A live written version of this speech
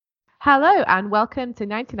Hello and welcome to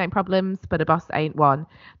 99 Problems But a Boss Ain't One,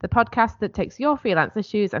 the podcast that takes your freelance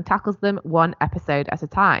issues and tackles them one episode at a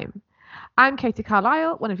time. I'm Katie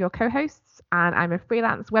Carlisle, one of your co-hosts, and I'm a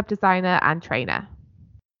freelance web designer and trainer.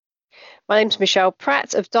 My name's Michelle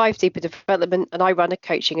Pratt of Dive Deeper Development, and I run a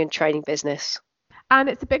coaching and training business. And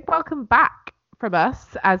it's a big welcome back from us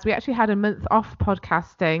as we actually had a month off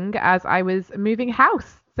podcasting as I was moving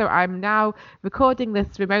house. So I'm now recording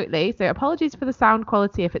this remotely. So apologies for the sound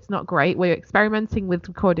quality if it's not great. We're experimenting with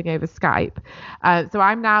recording over Skype. So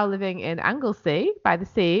I'm now living in Anglesey by the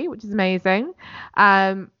sea, which is amazing.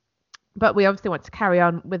 But we obviously want to carry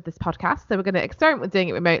on with this podcast. So we're going to experiment with doing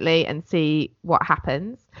it remotely and see what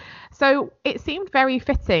happens. So it seemed very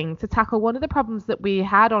fitting to tackle one of the problems that we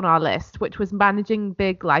had on our list, which was managing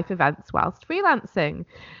big life events whilst freelancing.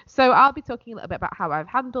 So I'll be talking a little bit about how I've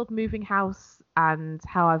handled moving house and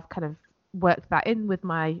how I've kind of worked that in with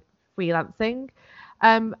my freelancing.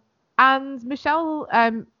 And Michelle,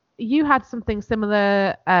 you had something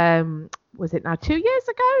similar, was it now 2 years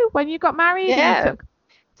ago when you got married? Yeah. And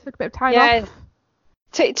you took a bit of time off.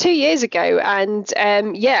 2 years ago, and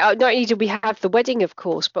not only did we have the wedding, of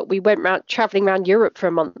course, but we went traveling around Europe for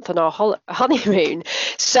a month on our honeymoon.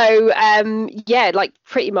 So like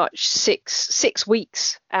pretty much six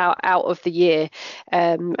weeks out of the year,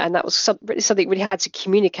 and that was something really had to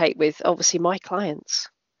communicate with obviously my clients.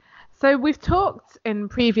 So we've talked in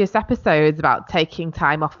previous episodes about taking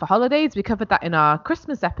time off for holidays. We covered that in our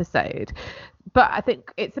Christmas episode. But I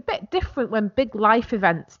think it's a bit different when big life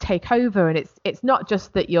events take over, and it's not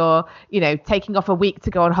just that you're, taking off a week to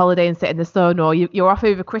go on holiday and sit in the sun, or you're off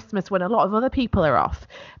over Christmas when a lot of other people are off.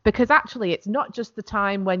 Because actually, it's not just the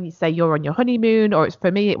time when you say you're on your honeymoon, or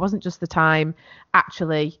for me, it wasn't just the time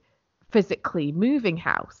actually physically moving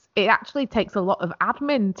house. It actually takes a lot of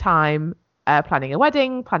admin time. Planning a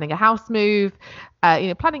wedding, planning a house move,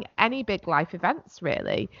 planning any big life events,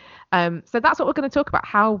 really. So that's what we're going to talk about,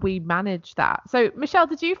 how we manage that. So, Michelle,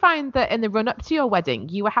 did you find that in the run up to your wedding,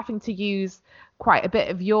 you were having to use quite a bit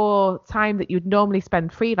of your time that you'd normally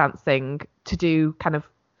spend freelancing to do kind of,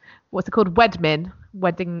 what's it called? Wedding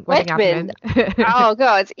admin. Oh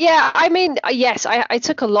God, yeah. I mean, yes, I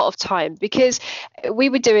took a lot of time because we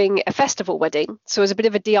were doing a festival wedding, so it was a bit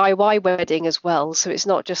of a DIY wedding as well. So it's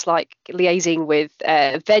not just like liaising with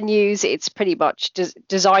venues; it's pretty much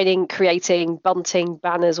designing, creating, bunting,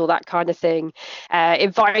 banners, all that kind of thing.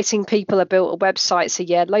 Inviting people. I built a website, so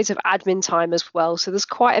yeah, loads of admin time as well. So there's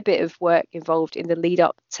quite a bit of work involved in the lead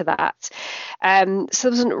up to that. So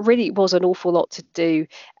there was an awful lot to do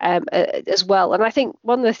as well, and I think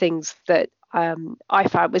one of the things that I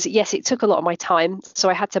found was that, yes, it took a lot of my time.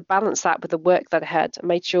 So I had to balance that with the work that I had. I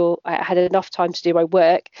made sure I had enough time to do my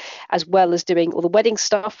work as well as doing all the wedding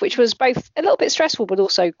stuff, which was both a little bit stressful, but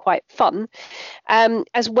also quite fun,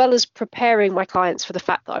 as well as preparing my clients for the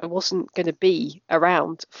fact that I wasn't going to be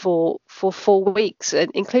around for 4 weeks,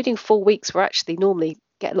 and including 4 weeks where actually normally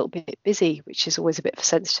get a little bit busy, which is always a bit of a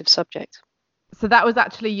sensitive subject. So that was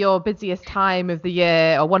actually your busiest time of the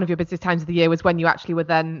year, or one of your busiest times of the year, was when you actually were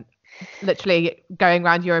then literally going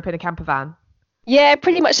around Europe in a camper van. Yeah,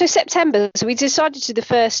 pretty much. So September. So we decided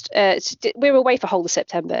to we were away for whole of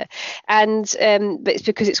September, and but it's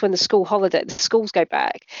because it's when the schools go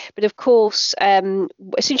back. But of course, as soon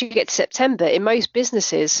as you get to September, in most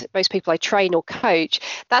businesses, most people I train or coach,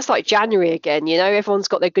 that's like January again. Everyone's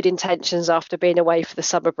got their good intentions after being away for the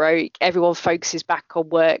summer break. Everyone focuses back on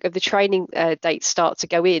work, and the training dates start to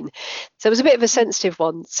go in. So it was a bit of a sensitive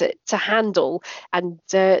one to handle, and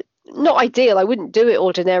not ideal. I wouldn't do it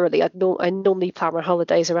ordinarily. I normally plan my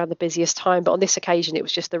holidays around the busiest time, but on this occasion it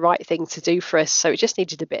was just the right thing to do for us. So it just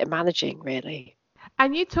needed a bit of managing, really.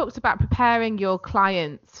 And you talked about preparing your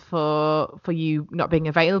clients for you not being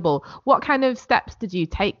available. What kind of steps did you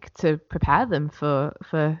take to prepare them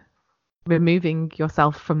for removing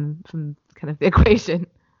yourself from kind of the equation?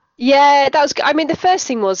 Yeah, that was. I mean, the first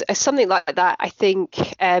thing was something like that. I think,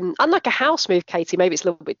 unlike a house move, Katie, maybe it's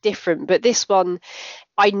a little bit different, but this one,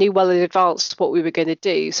 I knew well in advance what we were going to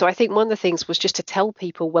do. So I think one of the things was just to tell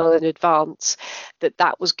people well in advance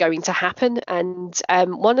that was going to happen. And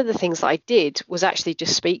one of the things that I did was actually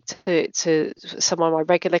just speak to some of my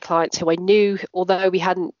regular clients who I knew, although we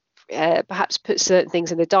hadn't perhaps put certain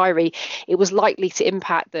things in the diary, it was likely to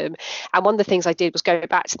impact them. And one of the things I did was go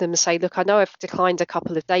back to them and say, look, I know I've declined a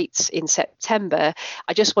couple of dates in September.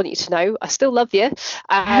 I just want you to know I still love you.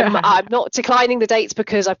 I'm not declining the dates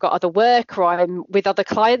because I've got other work or I'm with other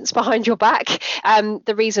clients behind your back.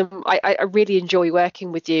 The reason I really enjoy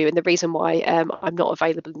working with you, and the reason why I'm not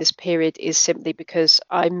available in this period is simply because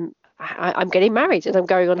I'm I'm getting married and I'm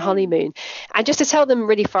going on honeymoon. And just to tell them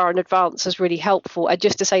really far in advance is really helpful. And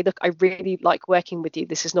just to say, look, I really like working with you.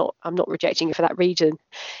 I'm not rejecting you for that reason.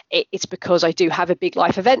 It's because I do have a big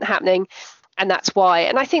life event happening. And that's why.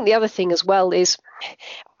 And I think the other thing as well is,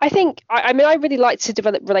 I mean, I really like to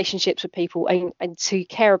develop relationships with people and to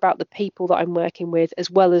care about the people that I'm working with,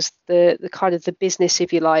 as well as the kind of the business,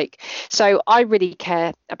 if you like. So I really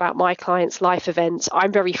care about my clients' life events.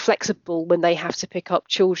 I'm very flexible when they have to pick up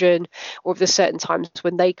children, or if there's certain times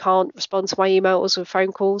when they can't respond to my emails or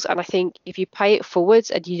phone calls. And I think if you pay it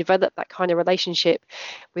forwards and you develop that kind of relationship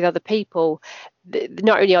with other people,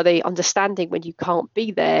 not only are they understanding when you can't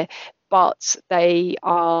be there, but they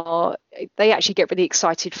actually get really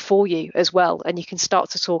excited for you as well, and you can start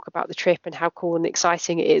to talk about the trip and how cool and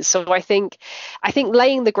exciting it is. So I think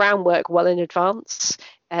laying the groundwork well in advance,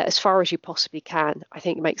 as far as you possibly can, I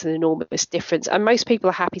think makes an enormous difference. And most people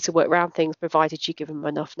are happy to work around things provided you give them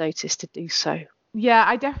enough notice to do so. Yeah,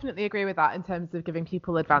 I definitely agree with that in terms of giving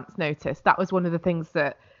people advance notice. That was one of the things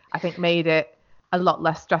that I think made it a lot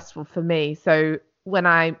less stressful for me. So when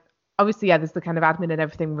obviously, yeah, there's the kind of admin and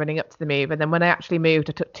everything running up to the move. And then when I actually moved,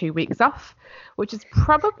 I took 2 weeks off, which is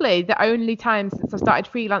probably the only time since I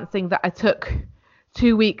started freelancing that I took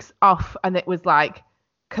 2 weeks off and it was like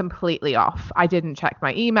completely off. I didn't check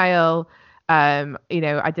my email. I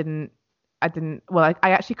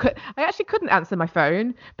actually couldn't answer my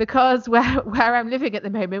phone because where I'm living at the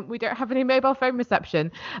moment, we don't have any mobile phone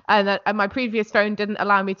reception, and my previous phone didn't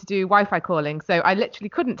allow me to do Wi-Fi calling, so I literally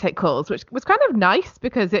couldn't take calls, which was kind of nice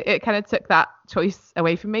because it kind of took that choice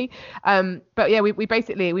away from me. But yeah,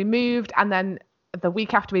 we moved, and then the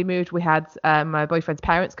week after we moved, we had my boyfriend's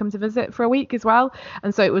parents come to visit for a week as well,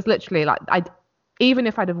 and so it was literally like even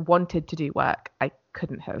if I'd have wanted to do work, I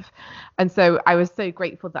couldn't have. And so I was so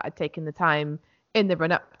grateful that I'd taken the time in the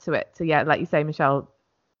run up to it to, yeah, like you say, Michelle,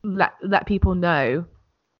 let people know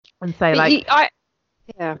and say, like, I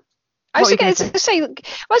was going to say, like,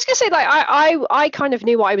 I kind of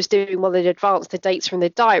knew what I was doing well in advance, the dates from the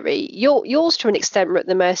diary. Yours, to an extent, were at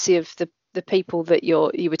the mercy of the people that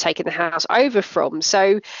you were taking the house over from.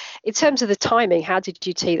 So in terms of the timing, how did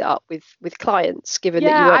you tee that up with clients, given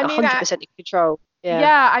that you weren't 100% in control?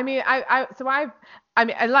 Yeah, I mean, I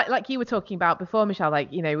like you were talking about before, Michelle,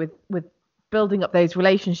 like, you know, with building up those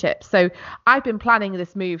relationships. So I've been planning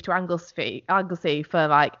this move to Anglesey for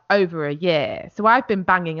like over a year. So I've been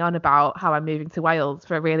banging on about how I'm moving to Wales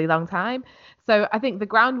for a really long time. So I think the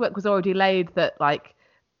groundwork was already laid that like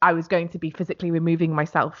I was going to be physically removing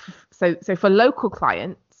myself. So for local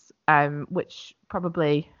clients, which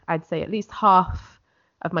probably I'd say at least half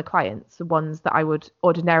of my clients, the ones that I would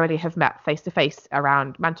ordinarily have met face to face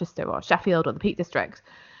around Manchester or Sheffield or the Peak District,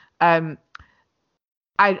 I'd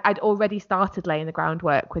already started laying the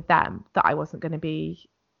groundwork with them that I wasn't going to be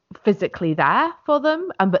physically there for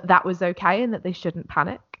them, but that was okay and that they shouldn't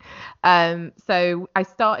panic. So I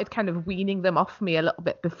started kind of weaning them off me a little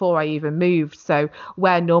bit before I even moved. So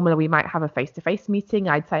where normally we might have a face-to-face meeting,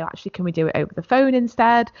 I'd say, actually, can we do it over the phone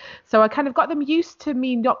instead? So I kind of got them used to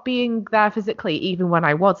me not being there physically, even when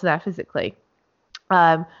I was there physically.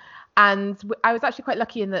 And I was actually quite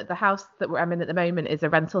lucky in that the house that I'm in at the moment is a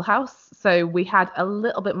rental house. So we had a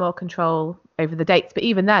little bit more control over the dates. But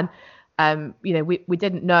even then, we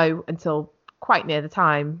didn't know until quite near the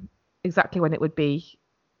time exactly when it would be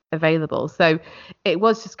available. So it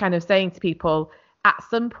was just kind of saying to people, at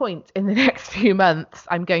some point in the next few months,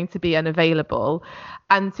 I'm going to be unavailable.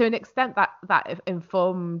 And to an extent that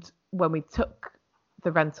informed when we took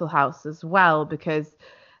the rental house as well, because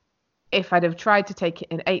if I'd have tried to take it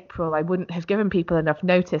in April, I wouldn't have given people enough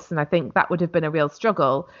notice. And I think that would have been a real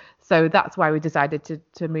struggle. So that's why we decided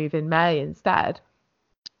to move in May instead.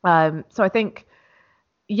 So I think,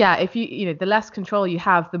 yeah, if the less control you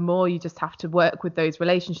have, the more you just have to work with those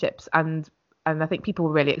relationships. And I think people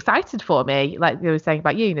were really excited for me, like they were saying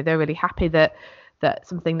about you, they're really happy that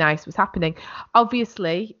something nice was happening.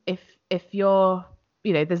 Obviously, if you're,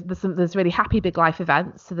 there's really happy big life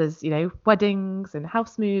events. So there's, weddings and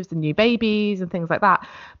house moves and new babies and things like that.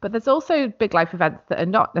 But there's also big life events that are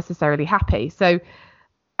not necessarily happy. So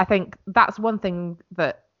I think that's one thing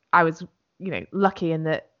that I was, lucky in,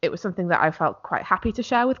 that it was something that I felt quite happy to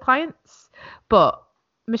share with clients. But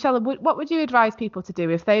Michelle, what would you advise people to do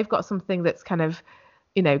if they've got something that's kind of,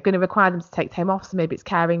 going to require them to take time off? So maybe it's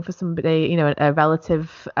caring for somebody, a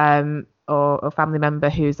relative or family member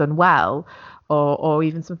who's unwell, or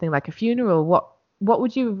even something like a funeral. What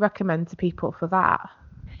would you recommend to people for that?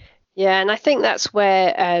 Yeah, and I think that's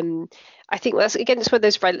where I think that's where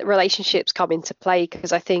those relationships come into play,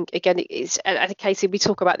 because I think, again, it's, and Katie, we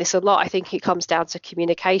talk about this a lot. I think it comes down to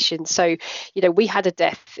communication. So, we had a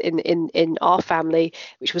death in our family,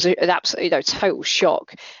 which was an absolute, total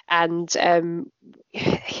shock, and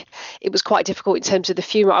it was quite difficult in terms of the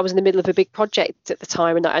funeral. I was in the middle of a big project at the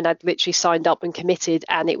time, and I'd literally signed up and committed,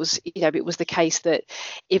 and it was the case that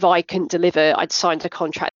if I couldn't deliver, I'd signed a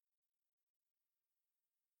contract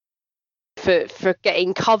for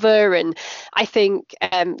getting cover. And I think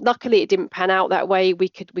luckily it didn't pan out that way. We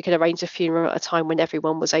could arrange a funeral at a time when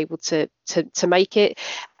everyone was able to make it.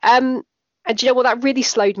 And do you know what? That really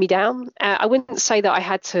slowed me down. I wouldn't say that I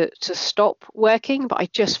had to stop working, but I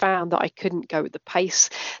just found that I couldn't go at the pace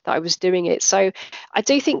that I was doing it. So I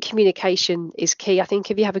do think communication is key. I think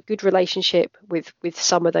if you have a good relationship with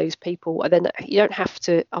some of those people, then you don't have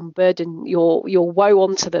to unburden your woe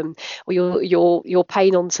onto them, or your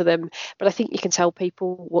pain onto them. But I think you can tell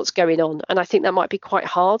people what's going on. And I think that might be quite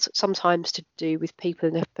hard sometimes to do with people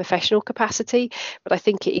in a professional capacity. But I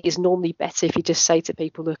think it is normally better if you just say to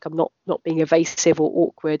people, look, I'm not being evasive or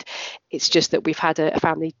awkward. It's just that we've had a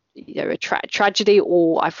family, a tragedy,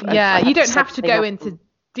 or you don't have to go into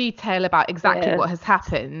detail about exactly what has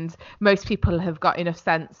happened. Most people have got enough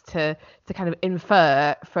sense to kind of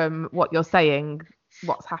infer from what you're saying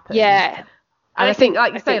what's happened. Yeah. And I think,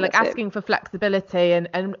 like you say, like asking for flexibility and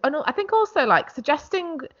I think also like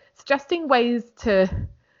suggesting ways to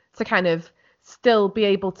kind of still be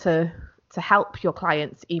able to help your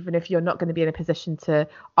clients, even if you're not going to be in a position to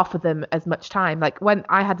offer them as much time. Like when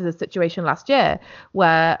I had a situation last year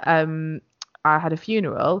where I had a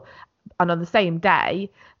funeral, and on the same day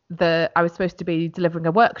I was supposed to be delivering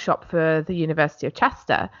a workshop for the University of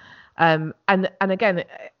Chester. And again,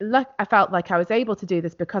 I felt like I was able to do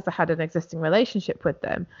this because I had an existing relationship with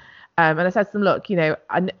them. And I said to them, look,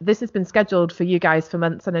 and this has been scheduled for you guys for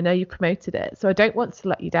months, and I know you promoted it, so I don't want to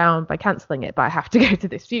let you down by cancelling it, but I have to go to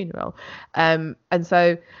this funeral. And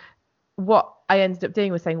so what I ended up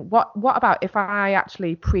doing was saying, what about if I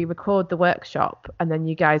actually pre-record the workshop, and then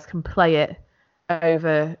you guys can play it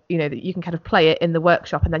over, that you can kind of play it in the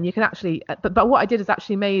workshop, and then you can actually, but what I did is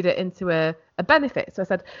actually made it into a benefit. So I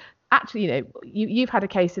said, actually, you've had a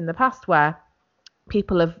case in the past where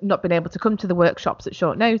people have not been able to come to the workshops at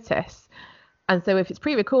short notice, and so if it's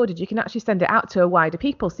pre-recorded, you can actually send it out to a wider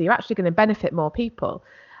people, so you're actually going to benefit more people.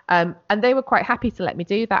 And they were quite happy to let me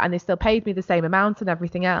do that, and they still paid me the same amount and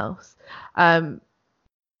everything else. And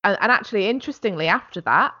actually, interestingly, after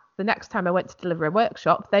that, the next time I went to deliver a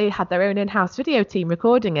workshop, they had their own in-house video team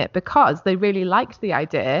recording it, because they really liked the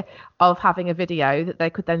idea of having a video that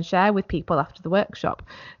they could then share with people after the workshop.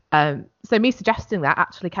 So me suggesting that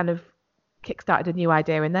actually kind of kickstarted a new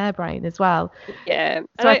idea in their brain as well. Yeah.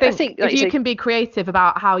 So I think if you can be creative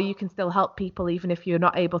about how you can still help people, even if you're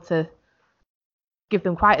not able to give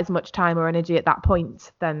them quite as much time or energy at that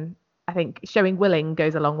point, then I think showing willing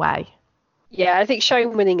goes a long way. Yeah, I think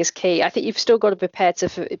showing willing is key. I think you've still got to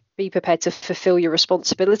be prepared to fulfill your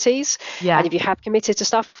responsibilities. Yeah. And if you have committed to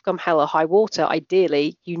stuff, come hell or high water,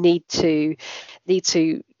 ideally you need to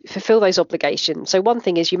fulfill those obligations. So one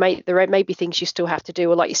thing is there may be things you still have to do,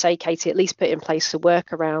 or like you say, Katie, at least put in place a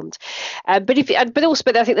workaround. But I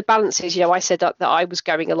think the balance is, I said that I was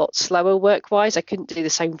going a lot slower work-wise. I couldn't do the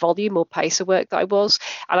same volume or pace of work that I was,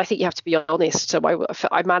 and I think you have to be honest. So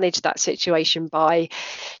I managed that situation by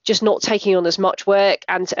just not taking on as much work,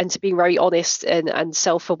 and to being very honest and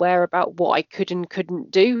self-aware about what I could and couldn't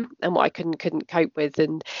do, and what I couldn't cope with,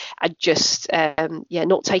 and just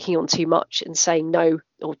not taking on too much and saying no,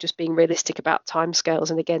 or just being realistic about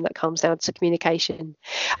timescales. And again, that comes down to communication.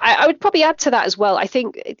 I would probably add to that as well. I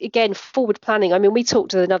think, again, forward planning. I mean, we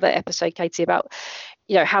talked in another episode, Katie, about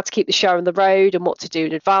how to keep the show on the road and what to do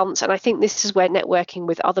in advance. And I think this is where networking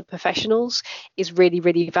with other professionals is really,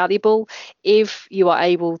 really valuable. If you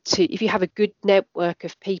have a good network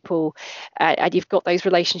of people and you've got those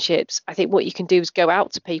relationships, I think what you can do is go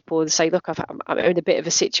out to people and say, look, I'm in a bit of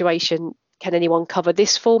a situation. Can anyone cover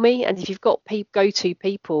this for me? And if you've got go-to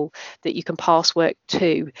people that you can pass work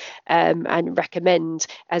to and recommend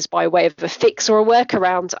as by way of a fix or a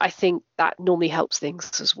workaround, I think that normally helps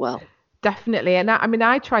things as well. Definitely. And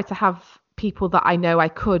I try to have people that I know I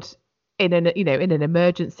could in an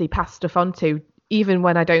emergency pass stuff onto, even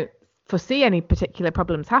when I don't foresee any particular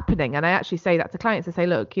problems happening. And I actually say that to clients. I say,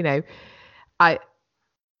 look,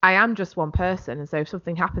 I am just one person, and so if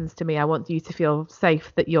something happens to me, I want you to feel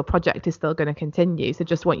safe that your project is still going to continue. So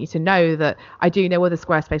just want you to know that I do know other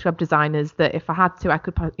Squarespace web designers that if I had to, I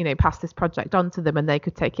could pass this project on to them and they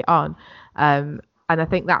could take it on. And I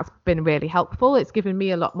think that's been really helpful. It's given me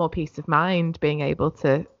a lot more peace of mind being able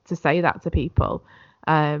to say that to people.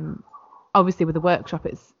 obviously with a workshop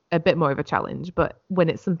it's a bit more of a challenge, but when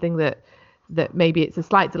it's something that maybe it's a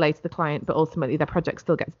slight delay to the client, but ultimately their project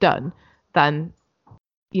still gets done, then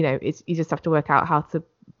it's, you just have to work out how to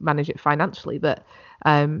manage it financially. But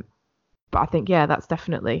I think, yeah, that's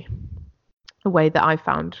definitely a way that I've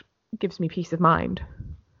found gives me peace of mind.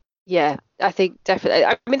 Yeah, I think definitely.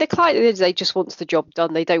 I mean, the client at the end of the day just wants the job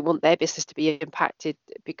done. They don't want their business to be impacted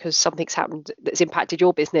because something's happened that's impacted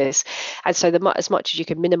your business. And so, as much as you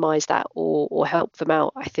can minimize that or help them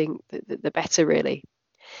out, I think the better, really.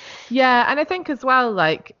 Yeah, and I think as well,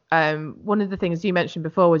 like one of the things you mentioned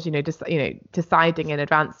before was, just deciding in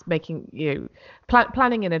advance, making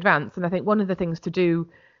planning in advance, and I think one of the things to do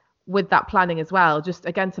with that planning as well, just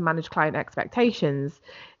again to manage client expectations,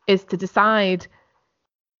 is to decide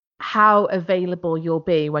how available you'll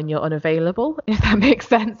be when you're unavailable, if that makes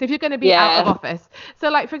sense. If you're going to be out of office. So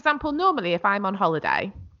like, for example, normally if I'm on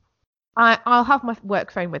holiday, I'll have my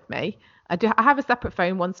work phone with me. I have a separate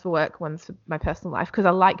phone, one's for work, one's for my personal life, because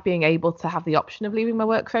I like being able to have the option of leaving my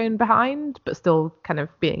work phone behind, but still kind of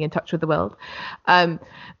being in touch with the world.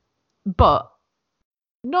 But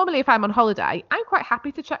normally if I'm on holiday, I'm quite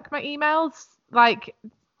happy to check my emails, like,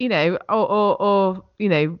 or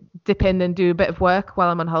dip in and do a bit of work while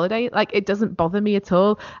I'm on holiday. Like, it doesn't bother me at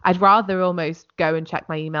all. I'd rather almost go and check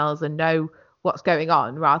my emails and know what's going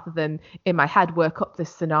on rather than in my head work up this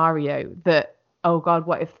scenario that, oh God,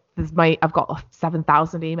 what if I've got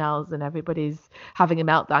 7,000 emails and everybody's having a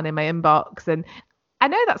meltdown in my inbox. And I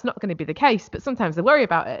know that's not going to be the case, but sometimes I worry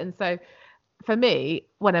about it. And so for me,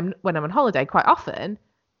 when I'm on holiday, quite often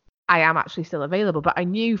I am actually still available, but I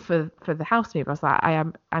knew for the house move, I was like,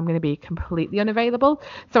 I'm going to be completely unavailable.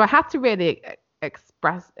 So I had to really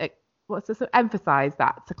emphasize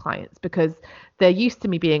that to clients, because they're used to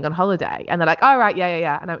me being on holiday and they're like, all right,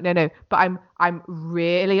 yeah. And no, but I'm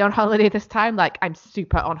really on holiday this time. Like, I'm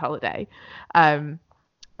super on holiday. And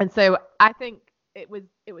so I think it was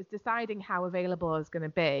deciding how available I was going to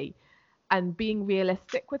be and being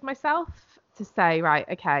realistic with myself to say, right,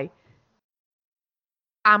 okay,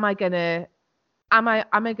 am I gonna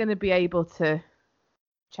be able to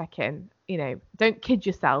check in? Don't kid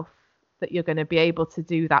yourself that you're going to be able to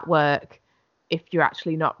do that work if you're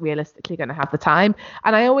actually not realistically going to have the time.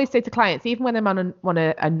 And I always say to clients, even when I'm on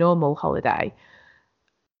a normal holiday,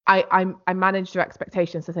 I manage their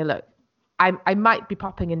expectations to say, look, I might be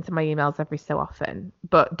popping into my emails every so often,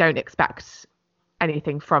 but don't expect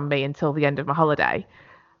anything from me until the end of my holiday.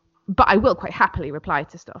 But I will quite happily reply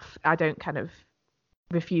to stuff. I don't kind of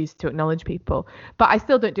refuse to acknowledge people, but I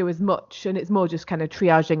still don't do as much, and it's more just kind of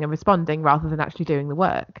triaging and responding rather than actually doing the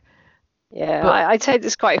work. Yeah, I'd say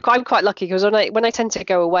this I'm quite lucky, because when I tend to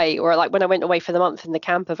go away, or like when I went away for the month in the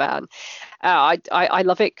camper van, I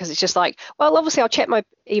love it, because it's just like, well, obviously I'll check my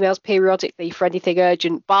emails periodically for anything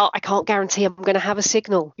urgent, but I can't guarantee I'm going to have a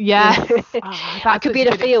signal. Yeah, I could be in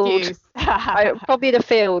a field. Probably in a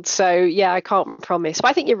field, so yeah, I can't promise.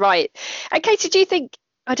 But I think you're right. And Katie, do you think?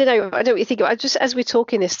 I don't know what you think. Just as we're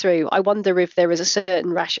talking this through, I wonder if there is a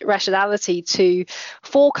certain rationality to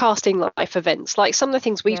forecasting life events. Like some of the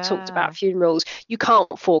things we've talked about, funerals, you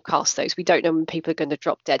can't forecast those. We don't know when people are going to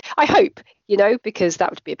drop dead. I hope, because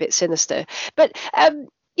that would be a bit sinister. But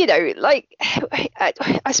like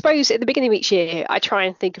I suppose at the beginning of each year, I try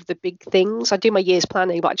and think of the big things. I do my year's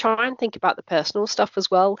planning, but I try and think about the personal stuff as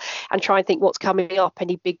well, and try and think what's coming up,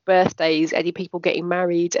 any big birthdays, any people getting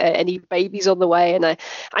married, any babies on the way. And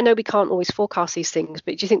I know we can't always forecast these things,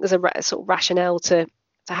 but do you think there's a sort of rationale to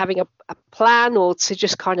having a plan, or to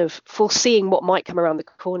just kind of foreseeing what might come around the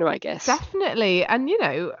corner, I guess? Definitely. And,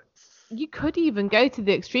 you could even go to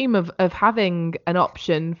the extreme of having an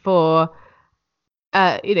option for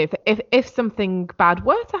if something bad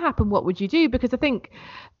were to happen, what would you do? Because I think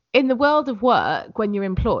in the world of work, when you're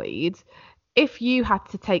employed, if you had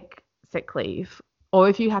to take sick leave or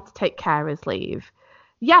if you had to take carers leave,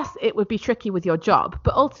 yes, it would be tricky with your job,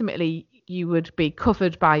 but ultimately you would be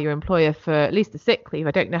covered by your employer for at least the sick leave.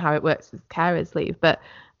 I don't know how it works with carers leave, but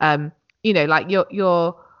like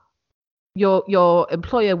your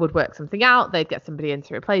employer would work something out. They'd get somebody in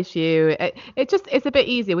to replace you. It's a bit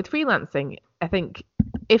easier with freelancing. I think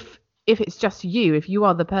if it's just you, if you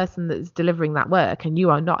are the person that's delivering that work and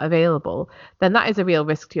you are not available, then that is a real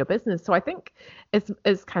risk to your business. So I think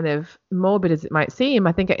as kind of morbid as it might seem,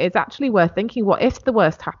 I think it's actually worth thinking, what if the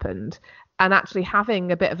worst happened, and actually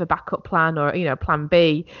having a bit of a backup plan, or plan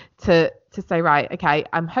B, to say, right, okay,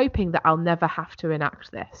 I'm hoping that I'll never have to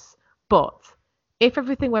enact this, but if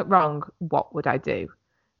everything went wrong, what would I do?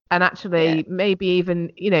 And actually, maybe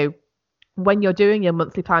even, when you're doing your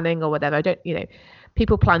monthly planning or whatever,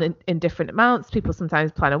 people plan in different amounts. People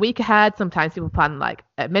sometimes plan a week ahead. Sometimes people plan like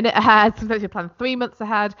a minute ahead. Sometimes you plan 3 months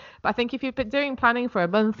ahead. But I think if you've been doing planning for a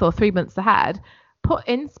month or 3 months ahead, put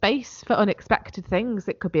in space for unexpected things.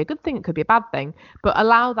 It could be a good thing, it could be a bad thing, but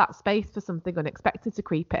allow that space for something unexpected to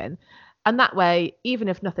creep in. And that way, even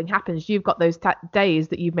if nothing happens, you've got those days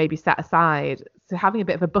that you've maybe set aside. So having a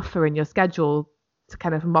bit of a buffer in your schedule to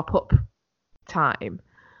kind of mop up time,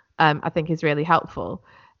 I think is really helpful.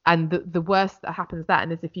 And the worst that happens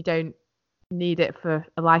then is if you don't need it for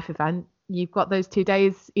a life event, you've got those 2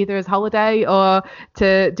 days either as holiday or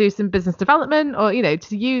to do some business development or,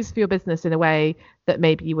 to use for your business in a way that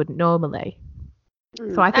maybe you wouldn't normally.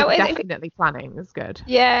 So I think definitely planning is good.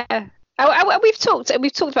 Yeah. We've talked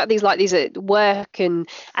about these at work and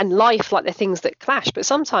life, like the things that clash, but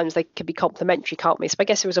sometimes they can be complementary, can't we? So I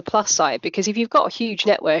guess there was a plus side, because if you've got a huge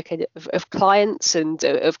network of clients and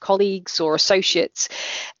of colleagues or associates,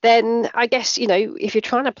 then I guess, if you're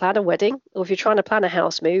trying to plan a wedding or if you're trying to plan a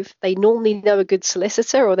house move, they normally know a good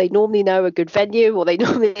solicitor, or they normally know a good venue, or they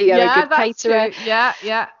normally know a good caterer. True.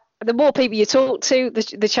 Yeah. The more people you talk to,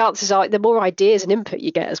 the chances are the more ideas and input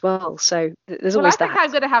you get as well. So there's always that. I think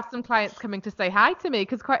I'm going to have some clients coming to say hi to me,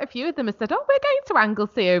 because quite a few of them have said, "Oh, we're going to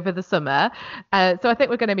Anglesey over the summer, so I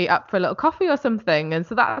think we're going to meet up for a little coffee or something." And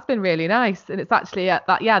so that's been really nice. And it's actually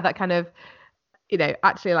that kind of,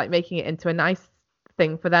 actually like making it into a nice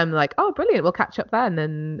thing for them. Like, oh, brilliant, we'll catch up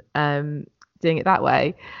then, and doing it that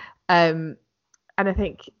way. And I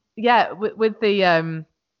think, with the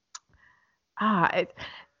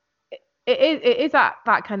it is that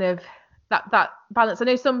kind of that balance. I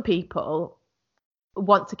know some people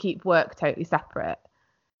want to keep work totally separate,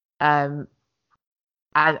 and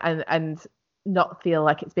not feel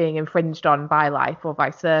like it's being infringed on by life or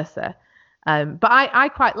vice versa. But I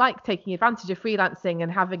quite like taking advantage of freelancing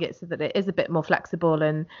and having it so that it is a bit more flexible.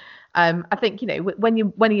 And I think, when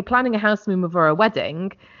you're planning a house move or a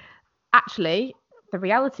wedding, actually, the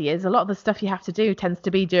reality is a lot of the stuff you have to do tends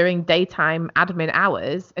to be during daytime admin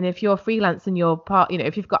hours. And if you're freelance and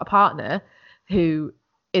if you've got a partner who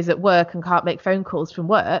is at work and can't make phone calls from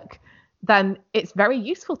work, then it's very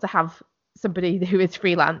useful to have somebody who is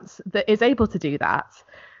freelance that is able to do that.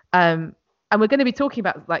 And we're going to be talking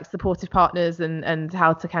about like supportive partners and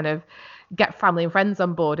how to kind of get family and friends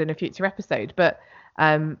on board in a future episode. But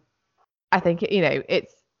I think,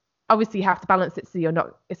 it's, obviously you have to balance it so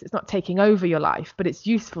it's not taking over your life, but it's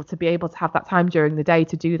useful to be able to have that time during the day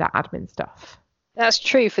to do that admin stuff. That's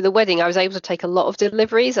true. For the wedding, I was able to take a lot of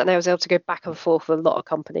deliveries, and I was able to go back and forth with a lot of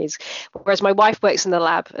companies. Whereas my wife works in the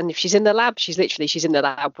lab, and if she's in the lab, she's in the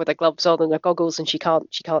lab with her gloves on and her goggles, and she can't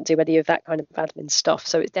do any of that kind of admin stuff.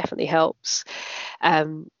 So it definitely helps.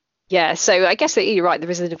 So I guess that you're right. There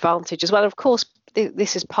is an advantage as well. Of course,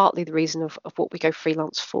 this is partly the reason of what we go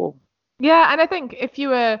freelance for. Yeah, and I think if you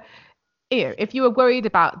were worried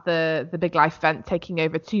about the big life event taking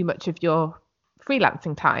over too much of your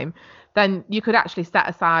freelancing time, then you could actually set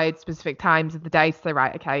aside specific times of the day to say,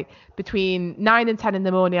 right, okay, between 9 and 10 in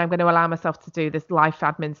the morning, I'm going to allow myself to do this life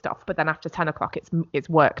admin stuff, but then after 10 o'clock, it's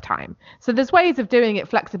work time. So there's ways of doing it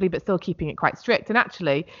flexibly, but still keeping it quite strict. And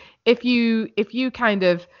actually, if you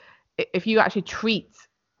actually treat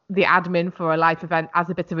the admin for a life event as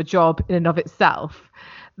a bit of a job in and of itself,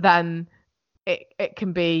 then it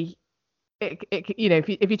can be, if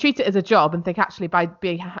you treat it as a job and think actually by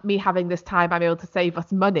me having this time I'm able to save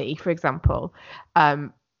us money, for example,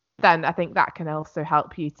 then I think that can also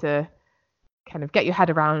help you to kind of get your head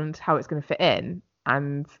around how it's going to fit in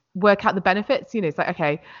and work out the benefits. It's like,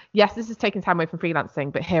 okay, yes, this is taking time away from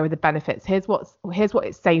freelancing, but here are the benefits. Here's what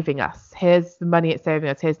it's saving us. Here's the money it's saving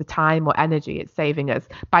us. Here's the time or energy it's saving us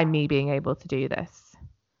by me being able to do this.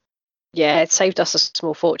 Yeah, it saved us a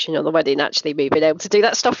small fortune on the wedding, actually, me being able to do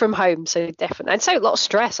that stuff from home. So definitely, and so a lot of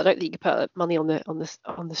stress. I don't think you can put money on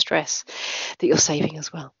the stress that you're saving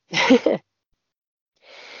as well.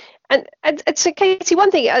 And so, Katie,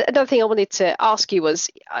 another thing I wanted to ask you was,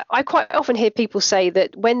 I quite often hear people say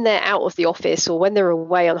that when they're out of the office or when they're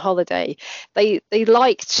away on holiday, they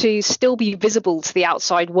like to still be visible to the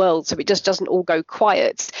outside world, so it just doesn't all go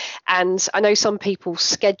quiet. And I know some people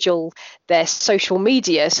schedule their social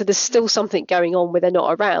media, so there's still something going on when they're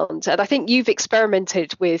not around. And I think you've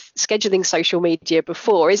experimented with scheduling social media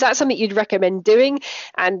before. Is that something you'd recommend doing?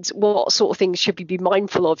 And what sort of things should we be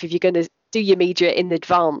mindful of if you're going to do your media in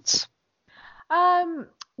advance?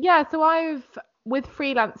 So I've, with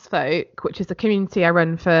Freelance Folk, which is a community I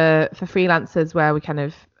run for freelancers, where we kind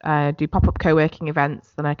of do pop-up co-working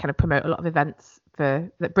events, and I kind of promote a lot of events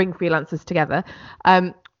that bring freelancers together.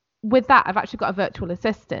 With that, I've actually got a virtual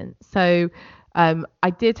assistant. So I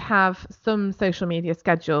did have some social media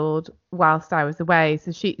scheduled whilst I was away.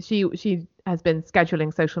 So she has been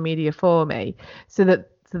scheduling social media for me, so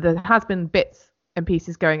there has been bits and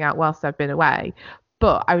pieces going out whilst I've been away.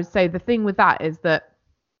 But I would say the thing with that is that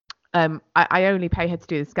I only pay her to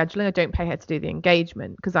do the scheduling. I don't pay her to do the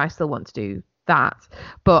engagement because I still want to do that.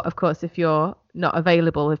 But of course, if you're not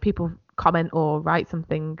available, if people comment or write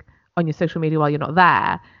something on your social media while you're not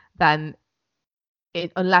there, then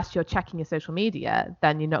unless you're checking your social media,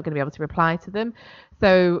 then you're not going to be able to reply to them.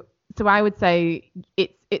 So I would say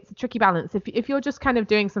it's a tricky balance. If you're just kind of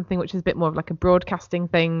doing something which is a bit more of like a broadcasting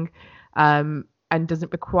thing, and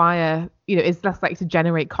doesn't require, is less likely to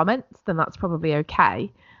generate comments, then that's probably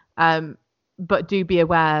okay. But do be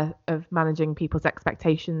aware of managing people's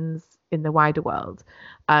expectations in the wider world.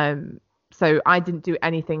 So I didn't do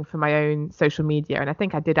anything for my own social media, and I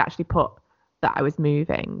think I did actually put that I was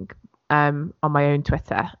moving on my own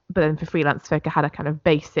Twitter. But then for Freelance Folk, I had a kind of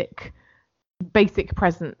basic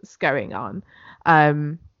presence going on.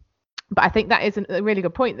 But I think that is a really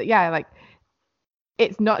good point, that like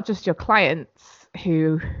it's not just your clients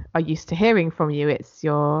who are used to hearing from you, it's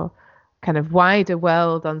your kind of wider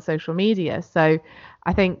world on social media. So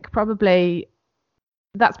I think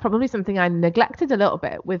that's probably something I neglected a little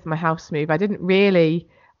bit with my house move. I didn't really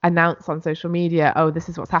announce on social media, oh, this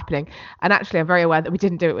is what's happening. And actually, I'm very aware that we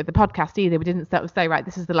didn't do it with the podcast either. We didn't sort of say, right,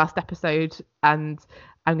 this is the last episode and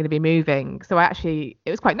I'm going to be moving. So it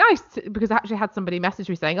was quite nice because I actually had somebody message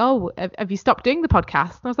me saying, oh, have you stopped doing the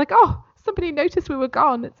podcast? And I was like, oh, somebody noticed we were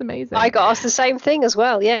gone. It's amazing. I got asked the same thing as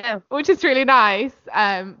well. Yeah. Which is really nice.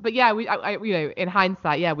 But yeah, in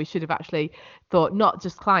hindsight, we should have actually thought not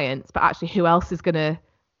just clients, but actually who else will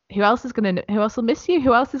miss you?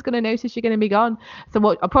 Who else is going to notice you're going to be gone? So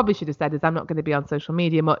what I probably should have said is I'm not going to be on social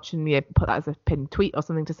media much, and put that as a pinned tweet or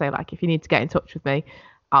something to say, like, if you need to get in touch with me,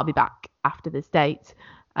 I'll be back after this date.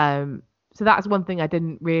 So that's one thing I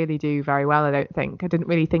didn't really do very well. I don't think I didn't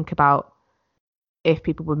really think about if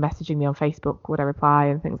people were messaging me on Facebook, would I reply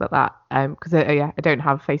and things like that. Because I don't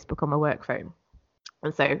have Facebook on my work phone,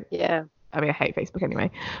 and so I hate Facebook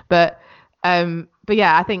anyway. But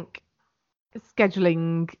yeah, I think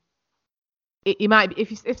scheduling, it might be,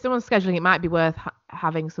 if someone's scheduling, it might be worth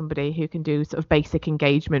having somebody who can do sort of basic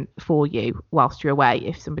engagement for you whilst you're away,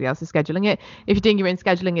 if somebody else is scheduling it. If you're doing your own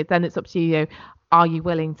scheduling, then it's up to you. Are you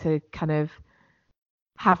willing to kind of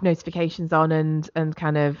have notifications on and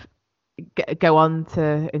kind of go on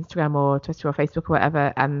to Instagram or Twitter or Facebook or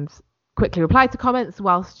whatever and quickly reply to comments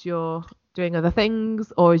whilst you're doing other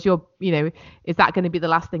things? Or is is that going to be the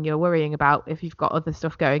last thing you're worrying about if you've got other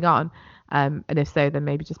stuff going on? And if so, then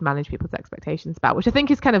maybe just manage people's expectations about, which I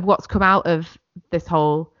think is kind of what's come out of this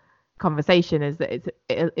whole conversation, is that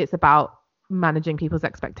it's about managing people's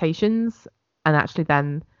expectations and actually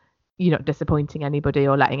then you're not disappointing anybody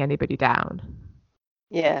or letting anybody down.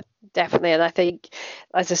 Yeah, definitely. And I think,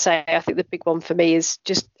 as I say, I think the big one for me is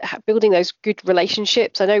just building those good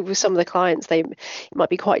relationships. I know with some of the clients, it might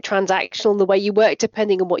be quite transactional in the way you work,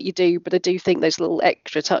 depending on what you do. But I do think those little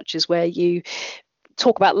extra touches where you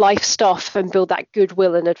talk about life stuff and build that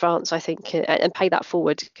goodwill in advance, I think, and pay that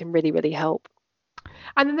forward can really, really help.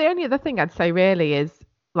 And then the only other thing I'd say really is,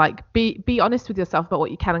 like, be honest with yourself about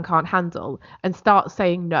what you can and can't handle, and start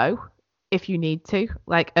saying no if you need to,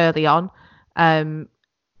 like, early on.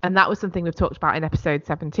 And that was something we've talked about in episode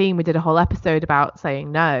 17. We did a whole episode about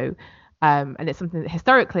saying no. And it's something that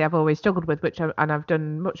historically I've always struggled with, and I've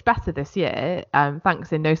done much better this year,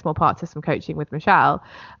 thanks in no small part to some coaching with Michelle.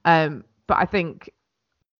 But I think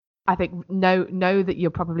know that you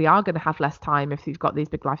probably are going to have less time if you've got these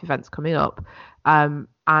big life events coming up, and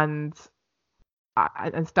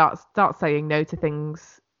start saying no to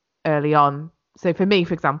things early on. So for me,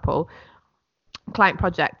 for example, client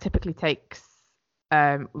project typically takes,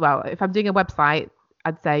 if I'm doing a website,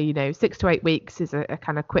 I'd say 6 to 8 weeks is a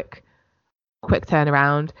kind of quick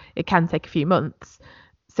turnaround. It can take a few months.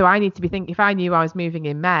 So I need to be thinking, if I knew I was moving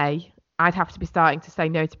in May, I'd have to be starting to say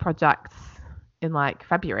no to projects in like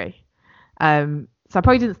February. So I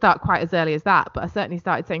probably didn't start quite as early as that, but I certainly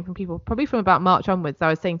started saying probably from about March onwards, I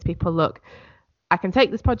was saying to people, look, I can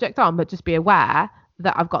take this project on, but just be aware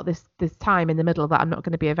that I've got this time in the middle that I'm not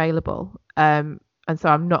going to be available. And so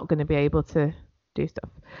I'm not going to be able to do stuff.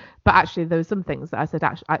 But actually there were some things that I said,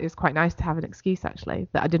 actually it was quite nice to have an excuse actually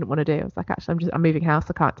that I didn't want to do. I was like, actually I'm moving house,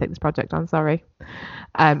 I can't take this project on, sorry.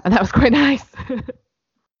 And that was quite nice.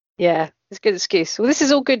 Yeah, it's a good excuse. Well, this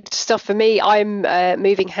is all good stuff for me. I'm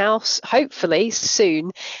moving house, hopefully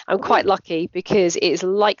soon. I'm quite lucky because it is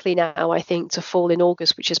likely now, I think, to fall in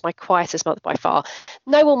August, which is my quietest month by far.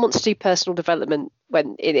 No one wants to do personal development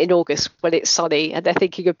when in August when it's sunny and they're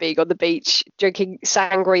thinking of being on the beach drinking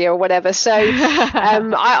sangria or whatever. So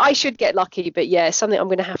I should get lucky, but yeah, something I'm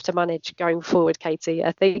going to have to manage going forward, Katie.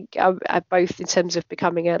 I think both in terms of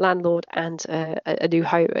becoming a landlord and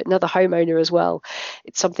another homeowner as well.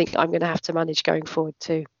 It's something I'm going to have to manage going forward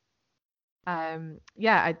too. Same.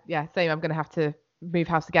 I'm going to have to move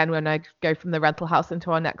house again when I go from the rental house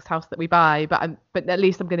into our next house that we buy. But at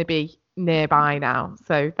least I'm going to be nearby now,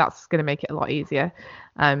 so that's going to make it a lot easier.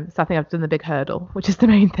 So I think I've done the big hurdle, which is the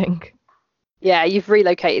main thing. Yeah, you've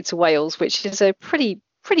relocated to Wales, which is a pretty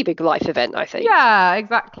big life event, I think. Yeah,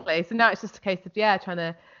 exactly. So now it's just a case of trying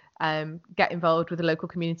to get involved with the local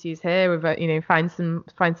communities here, with find some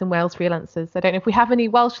Wales freelancers. I don't know if we have any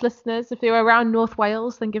Welsh listeners. If you're around North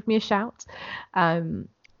Wales, then give me a shout.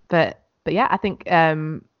 But yeah, I think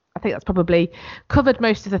that's probably covered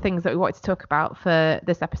most of the things that we wanted to talk about for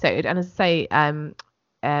this episode. And as I say,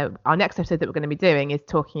 our next episode that we're going to be doing is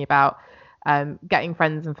talking about getting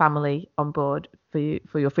friends and family on board for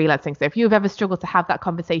your freelancing. So if you've ever struggled to have that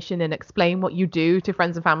conversation and explain what you do to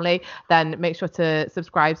friends and family, then make sure to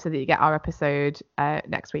subscribe so that you get our episode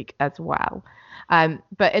next week as well.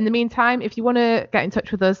 But in the meantime, if you want to get in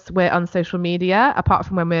touch with us, we're on social media, apart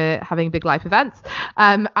from when we're having big life events.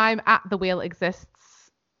 I'm at The Wheel Exists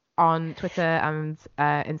on Twitter and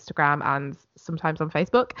Instagram and sometimes on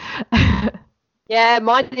Facebook. Yeah,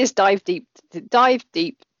 mine is dive deep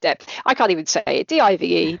depth. I can't even say it. DIVE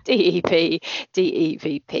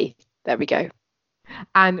There we go.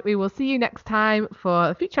 And we will see you next time for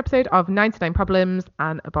a future episode of 99 Problems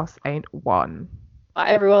and a Boss Ain't One. Bye,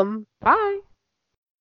 everyone. Bye.